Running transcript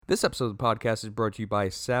This episode of the podcast is brought to you by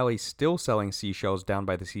Sally still selling seashells down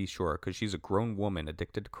by the seashore because she's a grown woman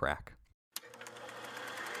addicted to crack.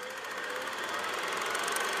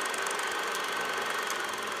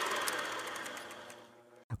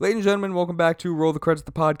 Ladies and gentlemen, welcome back to Roll the Credits,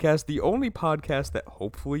 the podcast, the only podcast that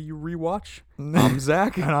hopefully you rewatch. I'm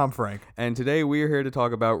Zach. And I'm Frank. And today we are here to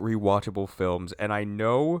talk about rewatchable films. And I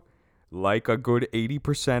know, like a good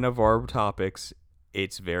 80% of our topics,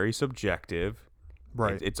 it's very subjective.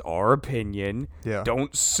 Right. It's our opinion. Yeah.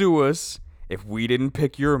 Don't sue us if we didn't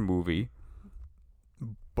pick your movie.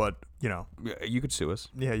 But, you know. You could sue us.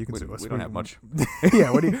 Yeah, you can sue us. We don't have much.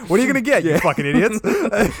 Yeah, what are you going to get, you fucking idiots?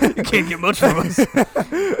 You can't get much from us.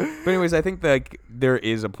 But anyways, I think that there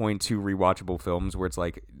is a point to rewatchable films where it's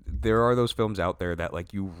like there are those films out there that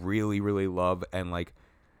like you really, really love, and like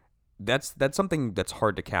that's something that's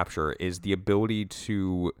hard to capture, is the ability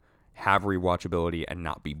to have rewatchability and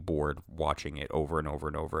not be bored watching it over and over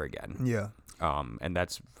and over again. Yeah. And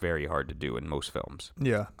that's very hard to do in most films.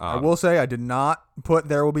 Yeah. I will say I did not put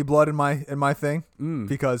There Will Be Blood in my thing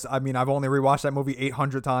because, I mean, I've only rewatched that movie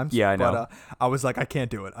 800 times. Yeah, I know. But I was like, I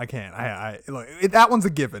can't do it. I can't. Look, that one's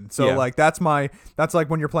a given. So, Yeah. like, that's like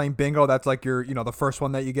when you're playing bingo, that's like your, you know, the first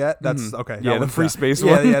one that you get. That's, okay. Yeah, the one's free that. space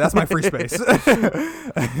Yeah, one. yeah, that's my free space.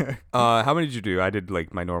 How many did you do? I did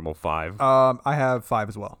like my normal 5. I have 5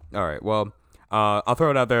 as well. All right. Well, I'll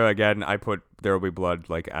throw it out there again. I put There Will Be Blood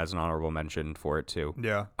like as an honorable mention for it too.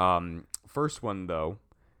 Yeah. First one though,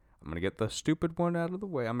 I'm gonna get the stupid one out of the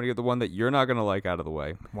way. I'm gonna get the one that you're not gonna like out of the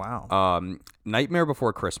way. Wow. Nightmare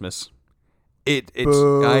Before Christmas. It's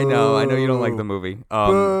Boo. I know you don't like the movie.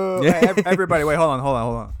 Boo. Hey, everybody, wait, hold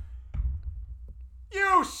on.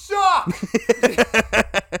 You suck!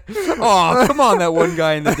 Oh, come on, that one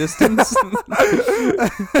guy in the distance.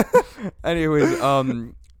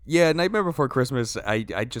 Anyways, yeah, Nightmare Before Christmas, I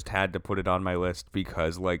just had to put it on my list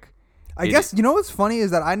because, like... I guess, you know what's funny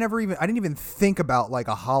is that I didn't even think about, like,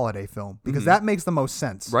 a holiday film, because that makes the most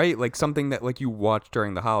sense. Right? Like, something that, like, you watch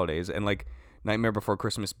during the holidays, and, like, Nightmare Before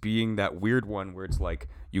Christmas being that weird one where it's, like,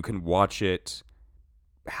 you can watch it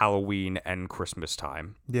Halloween and Christmas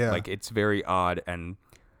time. Yeah. Like, it's very odd, and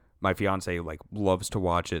my fiance, like, loves to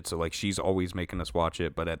watch it, so, like, she's always making us watch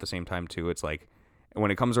it, but at the same time, too, it's, like,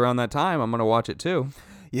 when it comes around that time, I'm going to watch it, too.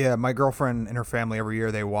 Yeah, my girlfriend and her family every year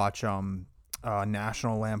they watch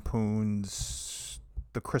National Lampoon's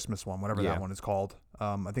the Christmas one, whatever that one is called.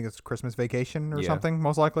 I think it's Christmas Vacation or something,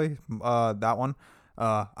 most likely. That one.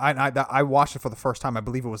 I watched it for the first time. I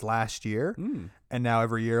believe it was last year, and now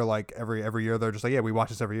every year, like every year, they're just like, yeah, we watch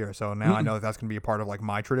this every year. So now I know that's going to be a part of like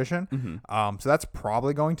my tradition. So that's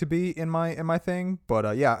probably going to be in my thing.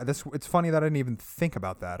 But yeah, it's funny that I didn't even think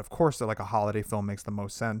about that. Of course, that like a holiday film makes the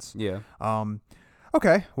most sense. Yeah.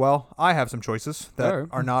 Okay, well, I have some choices that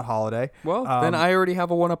are not holiday. Well, then I already have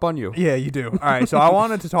a one-up on you. Yeah, you do. All right, so I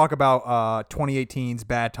wanted to talk about 2018's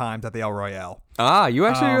Bad Times at the El Royale. Ah, you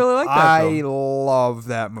actually really like that film. I love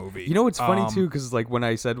that movie. You know what's funny, too? Because, like, when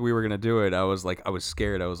I said we were going to do it, I was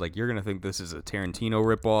scared. I was like, you're going to think this is a Tarantino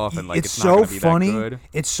ripoff, and, like, it's not going to be funny. that good.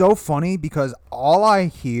 It's so funny because all I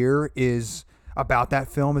hear is... about that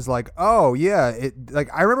film is like, oh yeah, like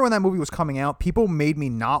I remember when that movie was coming out, people made me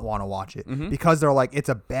not want to watch it because they're like, it's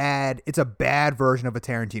a bad version of a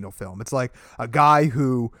Tarantino film. It's like a guy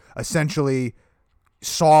who essentially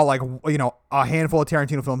saw like, you know, a handful of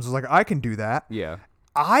Tarantino films, was like, I can do that. Yeah.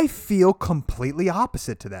 I feel completely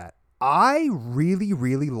opposite to that. I really,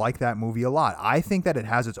 really like that movie a lot. I think that it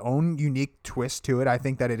has its own unique twist to it. I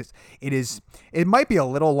think that it might be a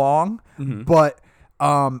little long, but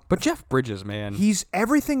Jeff Bridges, man, he's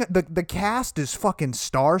everything. The cast is fucking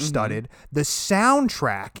star-studded. The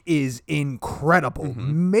soundtrack is incredible.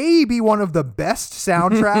 Maybe one of the best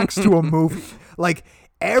soundtracks to a movie. Like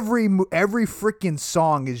every freaking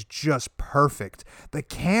song is just perfect. The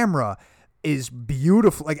camera is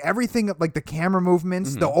beautiful. Like everything, like the camera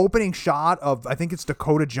movements, the opening shot of, I think it's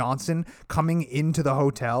Dakota Johnson coming into the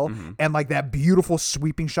hotel, and like that beautiful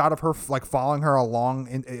sweeping shot of her like following her along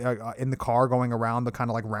in the car going around the kind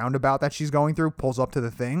of like roundabout that she's going through, pulls up to the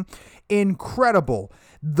thing. Incredible.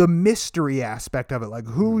 The mystery aspect of it, like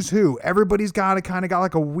who's who. Everybody's got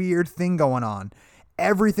like a weird thing going on.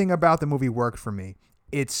 Everything about the movie worked for me.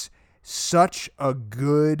 It's such a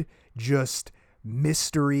good just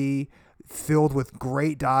mystery filled with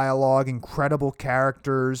great dialogue, incredible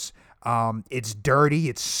characters. It's dirty,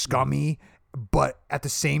 it's scummy, but at the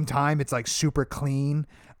same time, it's like super clean.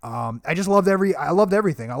 I loved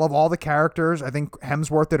everything. I love all the characters. I think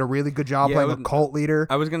Hemsworth did a really good job playing a cult leader.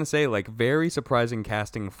 I was going to say, like, very surprising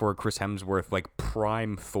casting for Chris Hemsworth, like,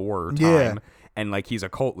 prime Thor time. Yeah. and like he's a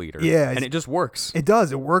cult leader. Yeah, and it just works. It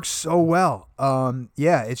does. It works so well.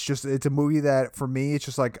 Yeah, it's a movie that for me, it's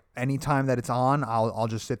just like anytime that it's on, I'll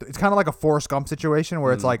just sit there. It's kind of like a Forrest Gump situation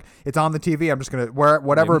where it's like it's on the TV. I'm just gonna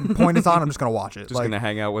whatever point it's on, I'm just gonna watch it. Just gonna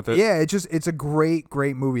hang out with it. Yeah, it's a great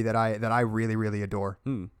movie that I really really adore.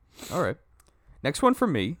 All right, next one for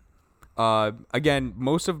me. Again,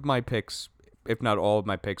 most of my picks, if not all of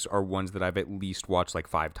my picks, are ones that I've at least watched like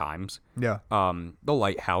 5 times. Yeah. The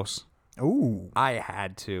Lighthouse. Ooh. I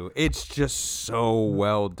had to. It's just so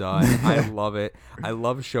well done. I love it. I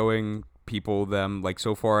love showing people them. Like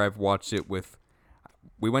so far, I've watched it with.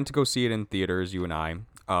 We went to go see it in theaters. You and I.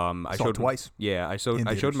 I Saw showed it twice. Yeah, I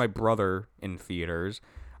showed my brother in theaters.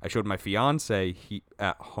 I showed my fiance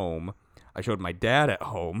at home. I showed my dad at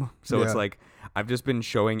home. So it's like I've just been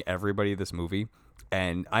showing everybody this movie,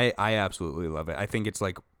 and I absolutely love it. I think it's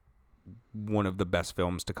like one of the best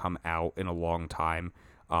films to come out in a long time.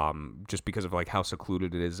 Just because of like how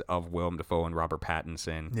secluded it is of Willem Dafoe and Robert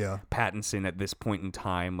Pattinson. Yeah. Pattinson at this point in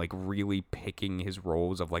time, like really picking his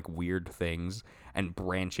roles of like weird things and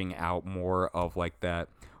branching out more of like that.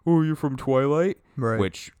 Oh, you're from Twilight, right?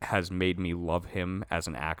 Which has made me love him as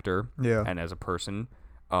an actor, and as a person.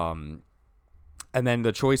 And then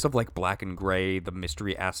the choice of like black and gray, the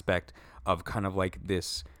mystery aspect of kind of like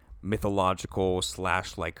this mythological /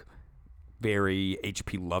 like very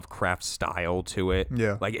H.P. Lovecraft style to it.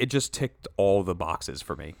 Yeah. Like it just ticked all the boxes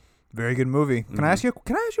for me. Very good movie. Can I ask you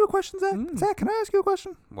a question, Zach? Zach, can I ask you a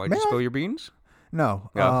question? Why'd you spill your beans? No.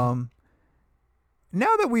 Yeah.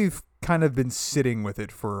 Now that we've kind of been sitting with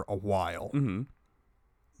it for a while,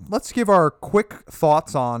 let's give our quick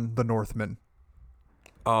thoughts on The Northman.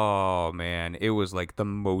 Oh man, it was like the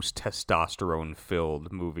most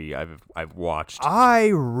testosterone-filled movie I've watched. I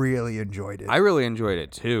really enjoyed it. I really enjoyed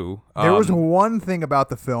it too. There was one thing about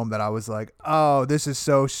the film that I was like, "Oh, this is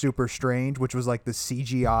so super strange," which was like the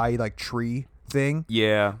CGI like tree thing.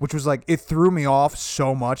 Yeah, which was like it threw me off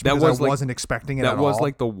so much because I wasn't expecting it. That was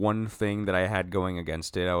like the one thing that I had going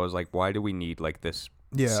against it. I was like, "Why do we need like this?"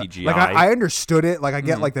 Yeah, CGI. like I understood it. Like I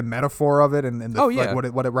get like the metaphor of it and like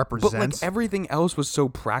what it represents. But like everything else was so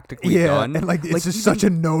practically done. And like it's just such a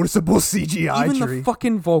noticeable CGI even tree. The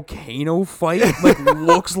fucking volcano fight like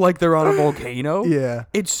looks like they're on a volcano. Yeah,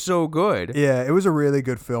 it's so good. Yeah, it was a really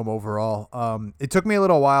good film overall. It took me a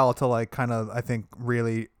little while to like kind of I think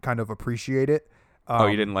really kind of appreciate it.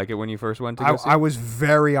 You didn't like it when you first went to go see it? I was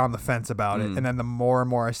very on the fence about it. And then the more and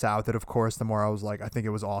more I sat with it, of course, the more I was like, I think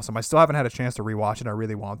it was awesome. I still haven't had a chance to rewatch it. I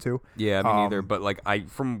really want to. Yeah, me neither. But like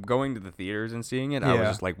from going to the theaters and seeing it, I was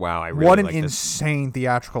just like, wow, I really what an like insane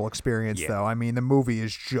theatrical experience, though. I mean, the movie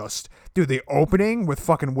is just, dude, the opening with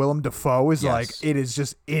fucking Willem Dafoe is like, it is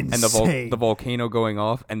just insane. And the volcano going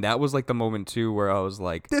off. And that was like the moment too where I was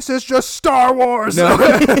like, this is just Star Wars. No,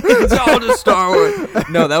 it's all just Star Wars.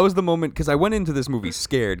 No, that was the moment because I went into this movie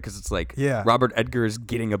scared because it's like Robert Edgar's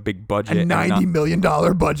getting a big budget, a $90 million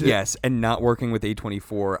budget. Yes, and not working with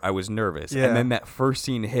A24. I was nervous, and then that first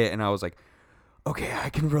scene hit, and I was like, okay,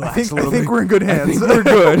 I can relax a little bit. I think we're in good hands. I think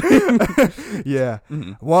we're good. Yeah.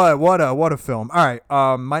 What a film. All right.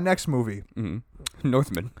 My next movie,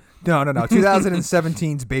 Northman. No.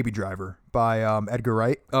 2017's Baby Driver by Edgar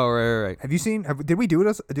Wright. Oh, right. Have you seen? Did we do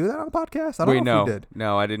that on the podcast? I don't know if we did.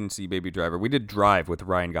 No, I didn't see Baby Driver. We did Drive with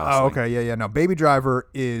Ryan Gosling. Oh, okay. Yeah. No, Baby Driver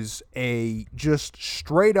is a just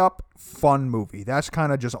straight up fun movie. That's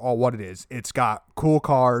kind of just all what it is. It's got cool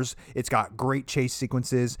cars. It's got great chase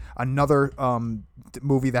sequences. Another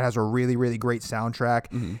movie that has a really, really great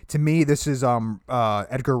soundtrack. To me, this is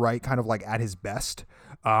Edgar Wright kind of like at his best.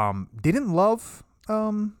 Didn't love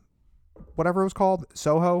whatever it was called,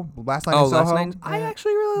 Soho, Last Night in Soho. I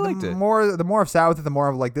actually really liked it. The more I've sat with it, the more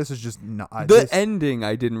of like this is just not. The ending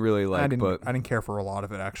I didn't really like, I didn't care for a lot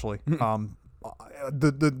of it actually. The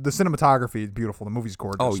cinematography is beautiful. The movie's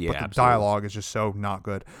gorgeous. Oh yeah, but the dialogue is just so not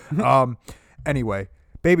good. Anyway,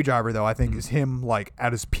 Baby Driver though I think is him like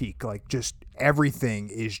at his peak. Like just everything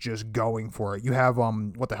is just going for it. You have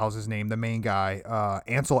what the hell's his name? The main guy,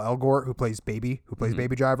 Ansel Elgort, who plays Baby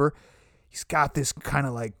Driver. He's got this kind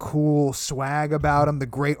of like cool swag about him, the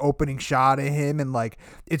great opening shot of him. And like,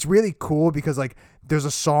 it's really cool because like there's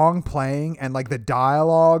a song playing and like the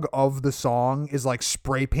dialogue of the song is like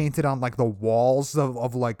spray painted on like the walls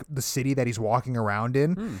of like the city that he's walking around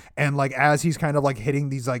in. And like, as he's kind of like hitting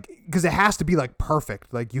these like, cause it has to be like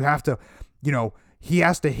perfect. Like you have to, he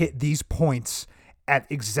has to hit these points at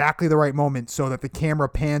exactly the right moment so that the camera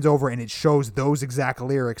pans over and it shows those exact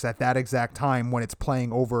lyrics at that exact time when it's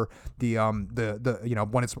playing over the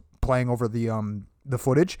when it's playing over the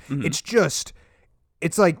footage. It's just,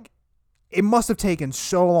 it's like, it must have taken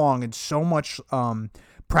so long and so much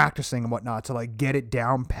practicing and whatnot to like get it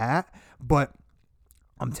down pat. But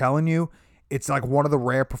I'm telling you, it's like one of the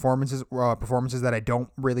rare performances that I don't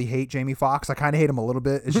really hate Jamie Foxx. I kind of hate him a little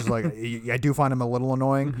bit. It's just like I do find him a little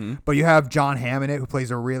annoying. But you have John Hamm in it, who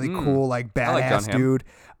plays a really cool, like badass dude.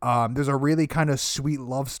 There's a really kind of sweet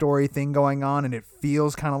love story thing going on, and it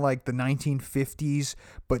feels kind of like the 1950s,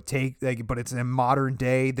 but it's in modern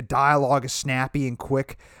day. The dialogue is snappy and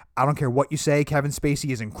quick. I don't care what you say. Kevin Spacey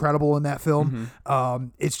is incredible in that film.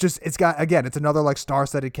 It's another like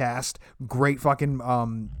star-studded cast. Great fucking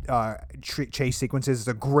chase sequences. It's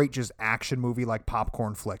a great just action movie, like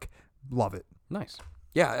popcorn flick. Love it. Nice.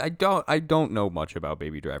 Yeah, I don't know much about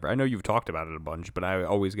Baby Driver. I know you've talked about it a bunch, but I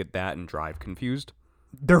always get that and Drive confused.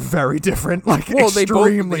 They're very different, like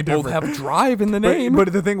extremely they both have Drive in the name.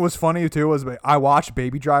 But the thing was funny too was I watched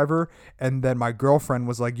Baby Driver, and then my girlfriend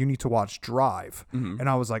was like, "You need to watch Drive," and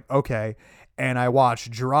I was like, "Okay." And I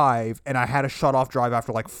watched Drive, and I had to shut off Drive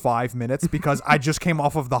after like 5 minutes because I just came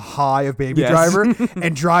off of the high of Baby Driver,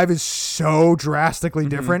 and Drive is so drastically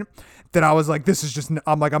different. That I was like, this is just,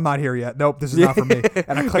 I'm like, I'm not here yet. Nope, this is not for me.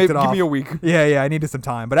 And I clicked it off. Give me a week. Yeah, I needed some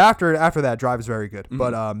time. But after that, Drive is very good.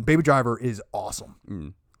 But Baby Driver is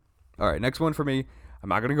awesome. All right, next one for me. I'm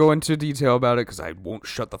not going to go into detail about it because I won't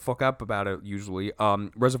shut the fuck up about it usually.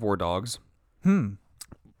 Reservoir Dogs.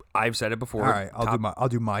 I've said it before. All right, I'll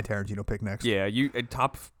do my Tarantino pick next. Yeah,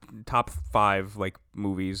 top 5 like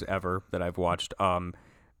movies ever that I've watched.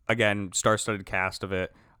 Again, star-studded cast of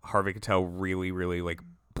it. Harvey Keitel really, really like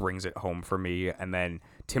brings it home for me, and then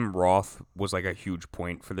Tim Roth was like a huge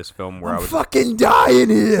point for this film where I was fucking dying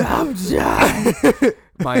here. I'm dying.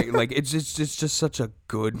 It's just such a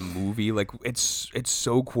good movie. Like it's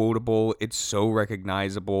so quotable, it's so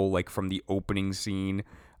recognizable. Like from the opening scene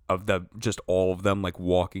of just all of them like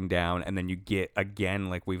walking down, and then you get again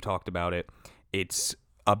like we've talked about it. It's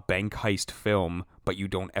a bank heist film, but you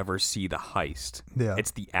don't ever see the heist. Yeah,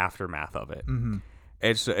 it's the aftermath of it.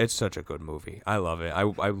 It's such a good movie. I love it. I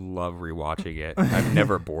love rewatching it. I'm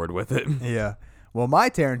never bored with it. Yeah. Well, my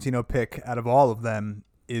Tarantino pick out of all of them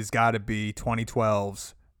is got to be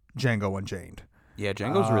 2012's Django Unchained. Yeah,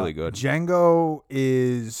 Django's really good. Django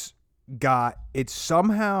it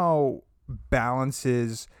somehow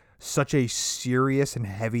balances such a serious and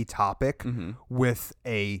heavy topic with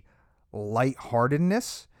a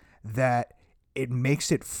lightheartedness that it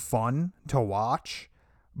makes it fun to watch,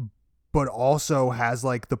 but also has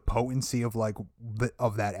like the potency of like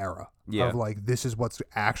of that era. Yeah. Of like, this is what's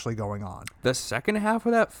actually going on. The second half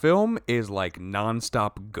of that film is like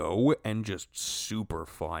nonstop go and just super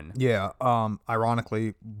fun. Yeah.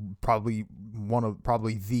 Ironically, probably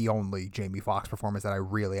the only Jamie Foxx performance that I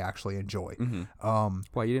really actually enjoy.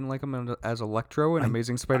 Why, you didn't like him as Electro in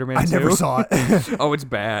Amazing Spider-Man 2? I never saw it. Oh, it's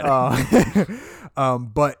bad.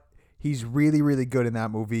 But he's really, really good in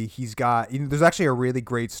that movie. He's got, there's actually a really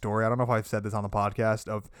great story. I don't know if I've said this on the podcast,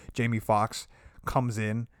 of Jamie Foxx comes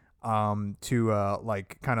in to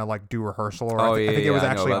like kind of like do rehearsal, or I think it was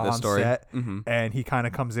actually on set, and he kind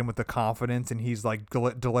of comes in with the confidence, and he's like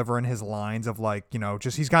delivering his lines of like,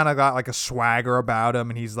 just he's kind of got like a swagger about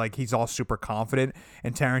him, and he's all super confident,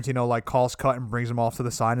 and Tarantino like calls cut and brings him off to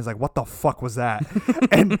the side and is like, what the fuck was that?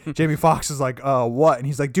 And Jamie Foxx is like, what? And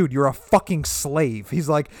he's like, dude, you're a fucking slave. He's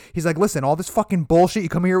like listen, all this fucking bullshit, you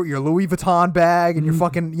come here with your Louis Vuitton bag and your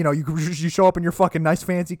fucking, you show up in your fucking nice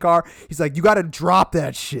fancy car. He's like, you got to drop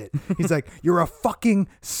that shit. He's like, you're a fucking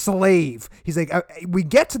slave. He's like, we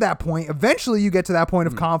get to that point. Eventually you get to that point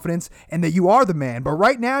of confidence and that you are the man. But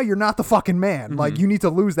right now you're not the fucking man. Like, you need to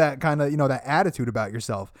lose that kind of, that attitude about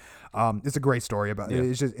yourself. It's a great story about it.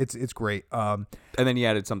 It's just, it's great. And then he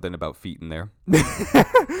added something about feet in there.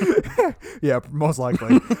 Yeah, most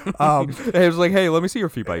likely. It was like, hey, let me see your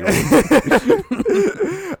feet by your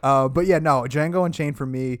but yeah, no, Django Unchained for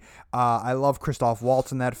me. I love Christoph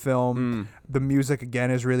Waltz in that film. The music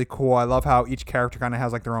again is really cool. I love how each character kind of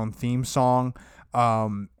has like their own theme song.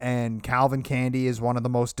 And Calvin Candy is one of the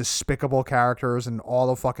most despicable characters in all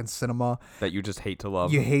of fucking cinema that you just hate to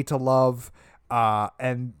love. You hate to love.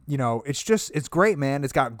 And it's great, man.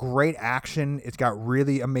 It's got great action. It's got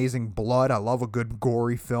really amazing blood. I love a good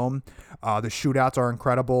gory film. The shootouts are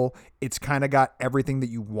incredible. It's kind of got everything that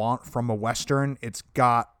you want from a Western. It's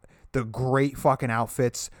got the great fucking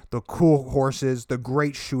outfits, the cool horses, the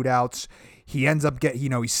great shootouts. He ends up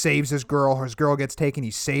he saves his girl. His girl gets taken.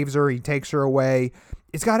 He saves her. He takes her away.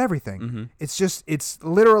 It's got everything. It's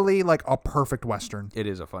literally like a perfect Western. It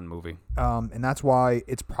is a fun movie. And that's why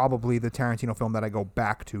it's probably the Tarantino film that I go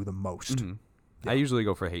back to the most. I usually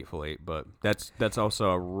go for Hateful Eight, but that's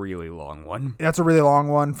also a really long one. That's a really long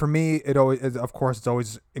one. For me, it's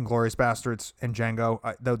always Inglourious Basterds and Django.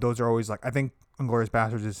 Those are always like, I think Inglourious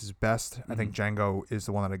Basterds is his best. I think Django is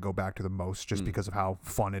the one that I go back to the most, just because of how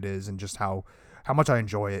fun it is and just how much I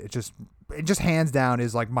enjoy it. It just hands down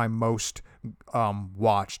is like my most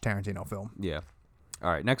watched Tarantino film. Yeah.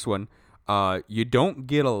 All right, next one. You don't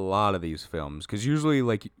get a lot of these films because usually,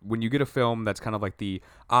 like, when you get a film that's kind of like the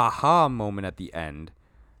aha moment at the end,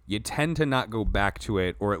 you tend to not go back to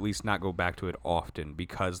it, or at least not go back to it often,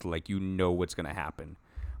 because like you know what's gonna happen.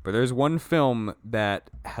 But there's one film that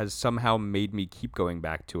has somehow made me keep going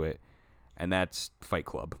back to it, and that's Fight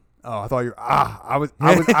Club. Oh, I thought you.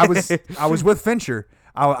 I was with Fincher.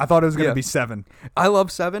 I thought it was gonna be 7. I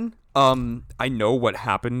love 7. I know what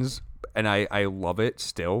happens, and I love it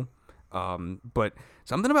still. But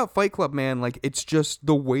something about Fight Club, man, like it's just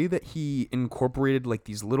the way that he incorporated like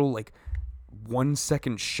these little like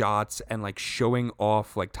 1-second shots and like showing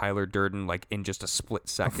off like Tyler Durden like in just a split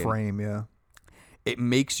second. A frame, yeah. It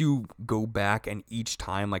makes you go back, and each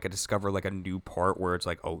time like I discover like a new part where it's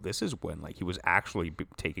like, oh, this is when like he was actually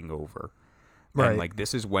taking over. Right. And like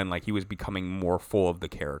this is when like he was becoming more full of the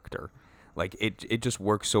character. Like it just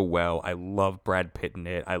works so well. I love Brad Pitt in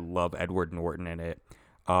it. I love Edward Norton in it.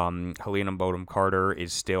 Helena Bonham Carter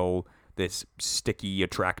is still this sticky,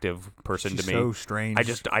 attractive person She's to me. so strange.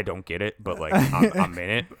 I don't get it, but like I'm in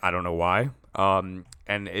it. I don't know why.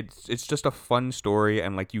 And it's just a fun story,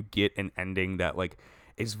 and like you get an ending that like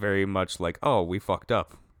is very much like, oh, we fucked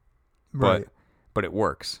up, Right. but it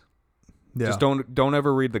works. Yeah. Just don't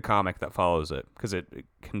ever read the comic that follows it, because it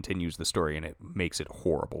continues the story and it makes it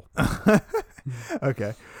horrible.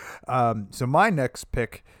 Okay. So my next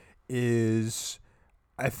pick is,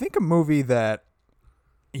 I think, a movie that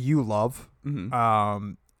you love.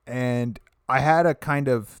 And I had a kind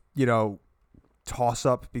of, toss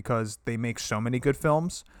up because they make so many good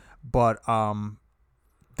films, but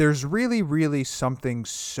there's really, really something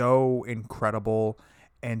so incredible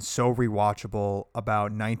and so rewatchable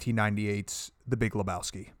about 1998's The Big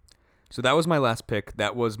Lebowski. So that was my last pick.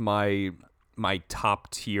 That was my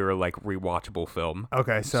top tier like rewatchable film.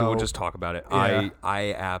 Okay, so we'll just talk about it. Yeah.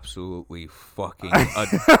 I absolutely fucking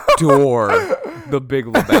adore The Big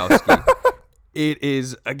Lebowski. It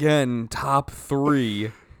is, again, top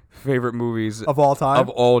 3 favorite movies of all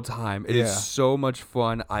time. It is so much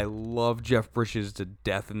fun. I love Jeff Bridges to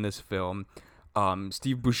death in this film.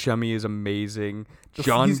 Steve Buscemi is amazing.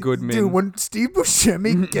 John Goodman. Dude, when Steve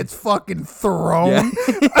Buscemi gets fucking thrown.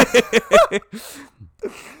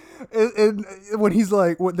 And when he's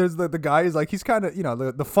like, there's the guy is like, he's kind of,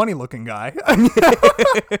 the funny looking guy.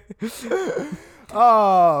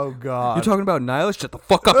 Oh God! You're talking about Nihilus? Shut the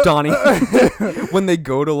fuck up, Donnie. When they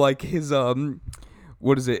go to like his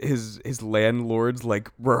what is it? His landlord's like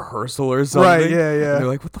rehearsal or something. Right? Yeah. And they're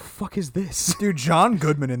like, what the fuck is this? Dude, John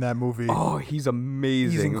Goodman in that movie. Oh, he's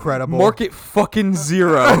amazing. He's incredible. Market fucking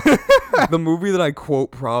zero. The movie that I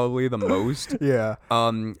quote probably the most. Yeah.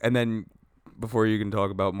 And then, before you can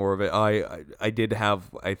talk about more of it, I did have,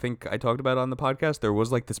 I think I talked about it on the podcast, there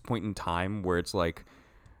was like this point in time where it's like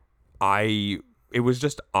it was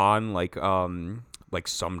just on like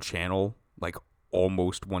some channel like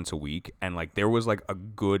almost once a week, and like there was like a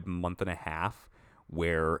good month and a half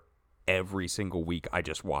where every single week I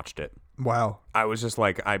just watched it. Wow. I was just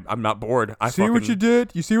like, I'm not bored. What you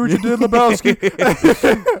did? You see what you did, Lebowski?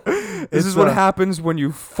 This is what happens when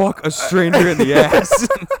you fuck a stranger in the ass.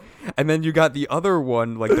 And then you got the other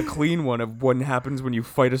one, like the clean one of what happens when you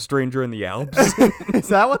fight a stranger in the Alps. Is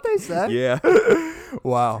that what they said? Yeah.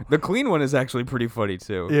 Wow. The clean one is actually pretty funny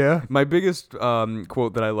too. Yeah. My biggest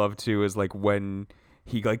quote that I love too is like when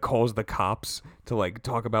he like calls the cops to like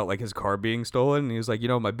talk about like his car being stolen, and he was like,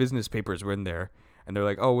 my business papers were in there. And they're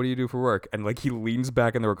like, oh, what do you do for work? And like he leans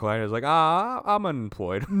back in the recliner and is like, I'm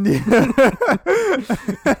unemployed.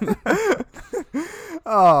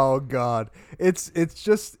 Oh God. It's an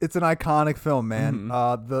iconic film, man.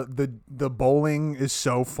 The bowling is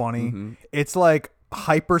so funny. It's like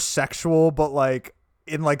hypersexual, but like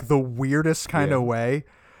in like the weirdest kind of way.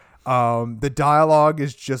 The dialogue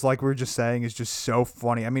is just like we were just saying, is just so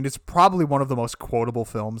funny. I mean, it's probably one of the most quotable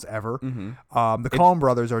films ever. The Coen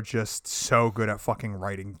brothers are just so good at fucking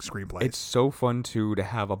writing screenplays. It's so fun too to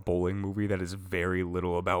have a bowling movie that is very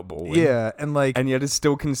little about bowling. Yeah, and yet it's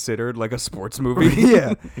still considered like a sports movie.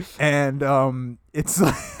 Yeah, and it's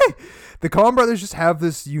like the Coen brothers just have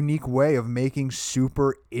this unique way of making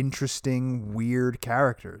super interesting, weird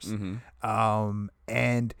characters.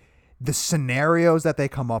 And the scenarios that they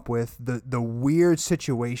come up with, the weird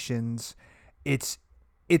situations, it's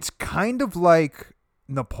kind of like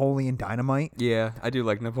Napoleon Dynamite. Yeah, I do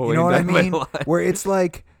like Napoleon You know what Dynamite I mean? a lot. Where it's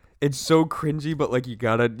like It's so cringy, but like you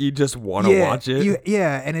just want to watch it.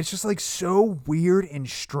 And it's just like so weird and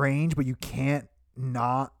strange, but you can't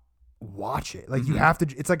not watch it. Like you have to.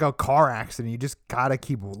 It's like a car accident. You just gotta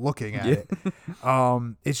keep looking at it.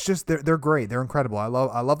 It's just they're great. They're incredible. I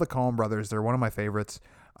love the Coen brothers. They're one of my favorites.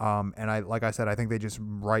 And like I said, I think they just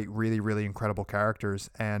write really, really incredible characters.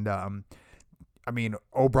 And I mean,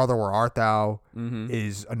 Oh Brother, Where Art Thou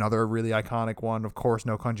is another really iconic one. Of course,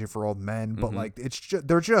 No Country for Old Men. But like, it's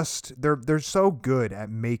just they're so good at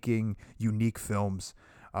making unique films.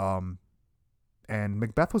 And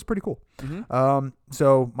Macbeth was pretty cool.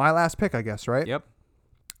 So my last pick, I guess, right? Yep.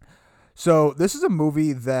 So this is a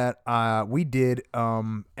movie that we did,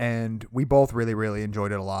 and we both really, really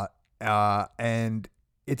enjoyed it a lot. And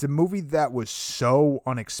it's a movie that was so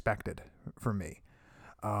unexpected for me.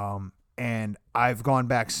 And I've gone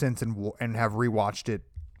back since and have rewatched it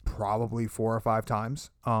probably 4 or 5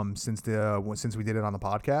 times since we did it on the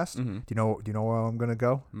podcast. Do you know where I'm gonna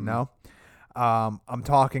go? No. I'm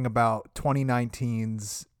talking about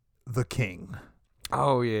 2019's The King.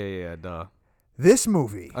 Oh yeah, duh. This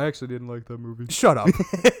movie. I actually didn't like that movie. Shut up.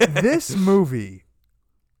 This movie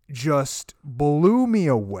just blew me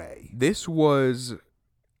away. This was,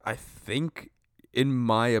 I think, in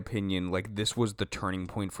my opinion, like this was the turning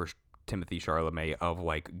point for Timothy Chalamet of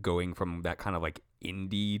like going from that kind of like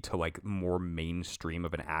indie to like more mainstream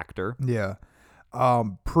of an actor. Yeah.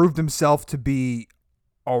 Proved himself to be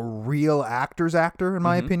a real actor's actor, in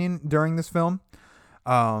my opinion, during this film.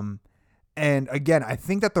 And again, I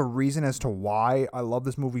think that the reason as to why I love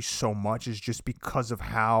this movie so much is just because of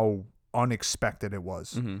how unexpected it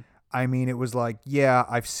was. I mean, it was like, yeah,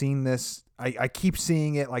 I've seen this. I keep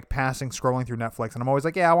seeing it like passing, scrolling through Netflix, and I'm always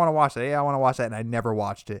like, yeah, I want to watch that. Yeah, I want to watch that. And I never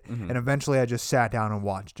watched it. And eventually I just sat down and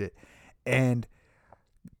watched it. And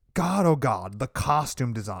God, oh God, the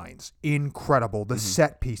costume designs, incredible. The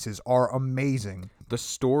set pieces are amazing. The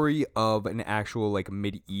story of an actual like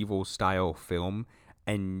medieval style film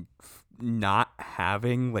and not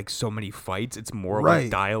having like so many fights, it's more like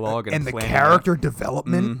dialogue and the character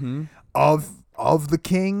development of the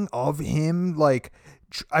king, of him. Like,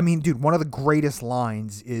 I mean, dude, one of the greatest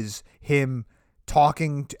lines is him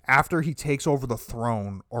talking after he takes over the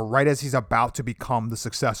throne, or right as he's about to become the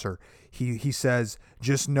successor. He says,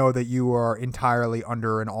 "Just know that you are entirely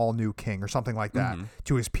under an all new king," or something like that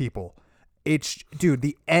to his people. It's, dude,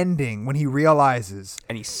 the ending when he realizes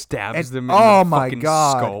and he stabs them in the fucking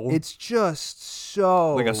skull. It's just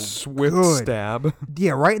so like a swift good. stab.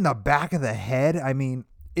 Yeah, right in the back of the head. I mean,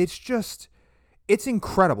 it's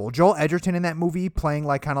incredible. Joel Edgerton in that movie playing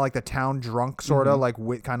like kind of like the town drunk sort of like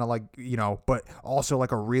with kind of like, you know, but also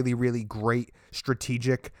like a really, really great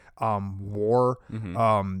strategic war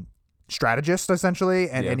strategist essentially,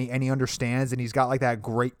 and he understands, and he's got like that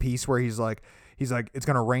great piece where he's like, it's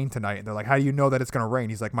gonna rain tonight, and they're like, how do you know that it's gonna rain?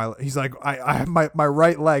 He's like, I have my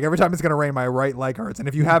right leg. Every time it's gonna rain, my right leg hurts, and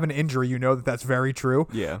if you have an injury, you know that that's very true.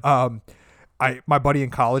 Yeah. My buddy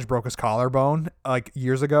in college broke his collarbone like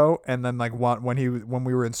years ago, and then like when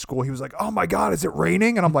we were in school, he was like, "Oh my God, is it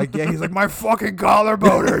raining?" And I'm like, "Yeah." He's like, "My fucking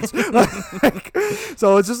collarbone hurts." Like,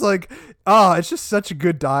 so it's just like, it's just such a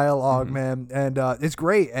good dialogue, man, and it's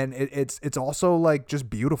great, and it's also like just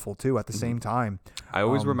beautiful too at the same time. I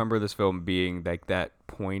always remember this film being like that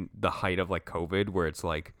point, the height of like COVID, where it's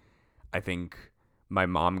like, I think my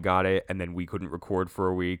mom got it, and then we couldn't record for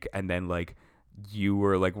a week, and then like, you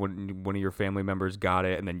were like one of your family members got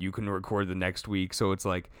it, and then you couldn't record the next week. So it's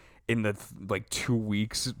like in the like 2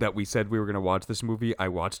 weeks that we said we were going to watch this movie, I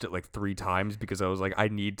watched it like 3 times because I was like, I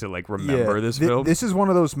need to like remember this film. This is one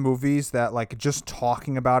of those movies that like just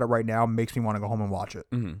talking about it right now makes me want to go home and watch it.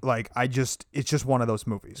 Like it's just one of those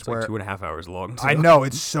movies it's where like 2.5 hours long too. I know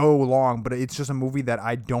it's so long, but it's just a movie that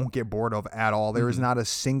I don't get bored of at all. There is not a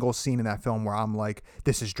single scene in that film where I'm like,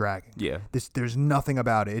 this is dragging. Yeah. There's nothing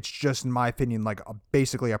about it. It's just, in my opinion, like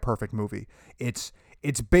basically a perfect movie. It's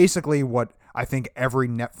basically what I think every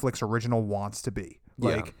Netflix original wants to be.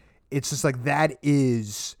 Like, it's just like, that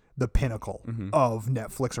is the pinnacle of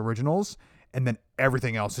Netflix originals. And then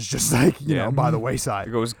everything else is just like, you know, by the wayside.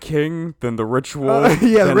 It goes King, then The Ritual, the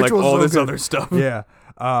then like Ritual's all so this good. other stuff. Yeah.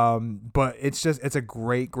 But it's a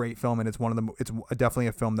great film. And it's definitely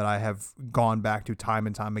a film that I have gone back to time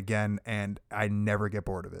and time again. And I never get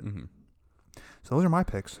bored of it. So those are my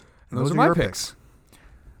picks. And those are my picks.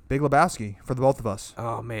 Big Lebowski for the both of us.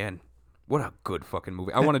 Oh man, what a good fucking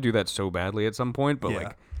movie! I want to do that so badly at some point, but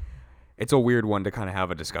like, it's a weird one to kind of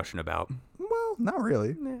have a discussion about. Well, not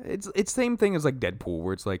really. It's same thing as like Deadpool,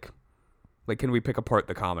 where it's like can we pick apart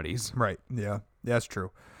the comedies? Right. Yeah, that's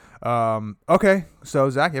true. Okay, so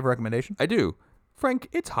Zach, you have a recommendation? I do. Frank,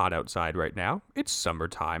 it's hot outside right now. It's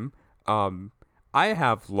summertime. I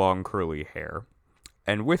have long curly hair.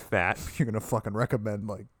 And with that, You're gonna fucking recommend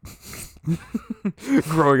like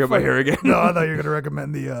growing up my hair again. No, I thought you were gonna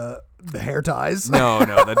recommend the hair ties. No,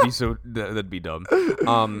 that'd be dumb.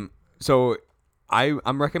 So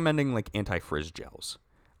I'm recommending like anti-frizz gels.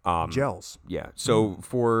 Gels. Yeah. So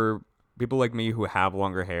for people like me who have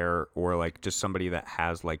longer hair, or like just somebody that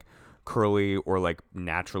has like curly or like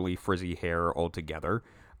naturally frizzy hair altogether,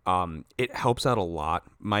 it helps out a lot.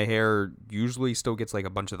 My hair usually still gets like a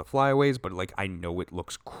bunch of the flyaways, but like I know it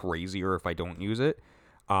looks crazier if I don't use it.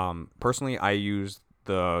 Personally, I use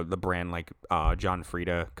the brand like John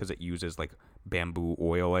Frieda because it uses like bamboo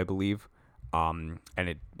oil, I believe, and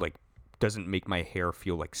it like doesn't make my hair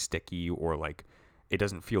feel like sticky, or like it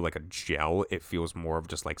doesn't feel like a gel. It feels more of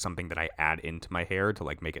just like something that I add into my hair to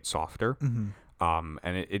like make it softer. And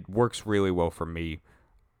it works really well for me.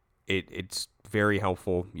 It's very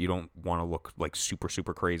helpful. You don't want to look like super,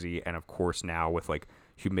 super crazy. And of course now with like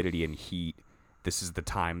humidity and heat, this is the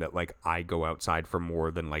time that like I go outside for more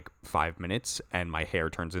than like 5 minutes and my hair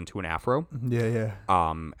turns into an afro. Yeah.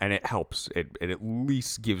 And it helps. It at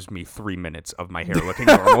least gives me 3 minutes of my hair looking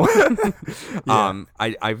normal.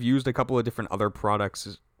 I've used a couple of different other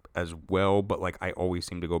products as well, but like I always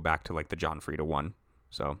seem to go back to like the John Frieda one.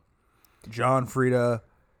 So John Frieda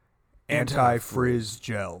anti-frizz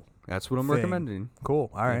gel. that's what I'm thing. recommending.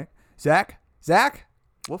 Cool. All right. Zach,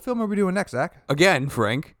 what film are we doing next, Zach? Again,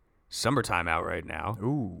 Frank, summertime out right now.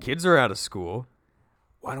 Ooh. Kids are out of school.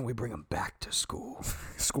 Why don't we bring them back to school?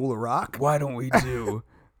 School of Rock? Why don't we do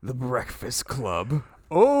The Breakfast Club?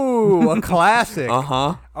 Oh, a classic.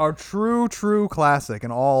 Uh-huh. A true classic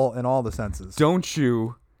in all the senses. Don't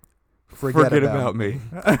you forget about me.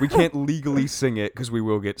 We can't legally sing it because we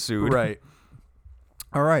will get sued. Right.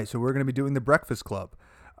 All right, so we're going to be doing The Breakfast Club.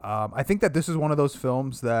 I think that this is one of those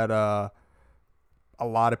films that a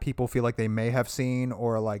lot of people feel like they may have seen,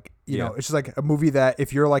 or like, you know, it's just like a movie that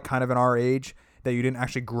if you're like kind of in our age, that you didn't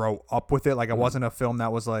actually grow up with it. Like it wasn't a film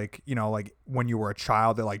that was like, you know, like when you were a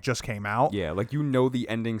child that like just came out. Yeah, like you know the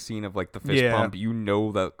ending scene of like the fist pump. You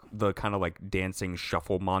know the kind of like dancing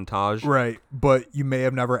shuffle montage. Right, but you may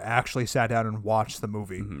have never actually sat down and watched the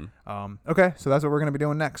movie. Okay, so that's what we're going to be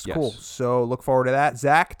doing next. Yes. Cool. So look forward to that.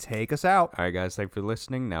 Zach, take us out. All right, guys, thanks for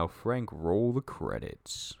listening. Now, Frank, roll the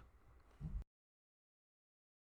credits.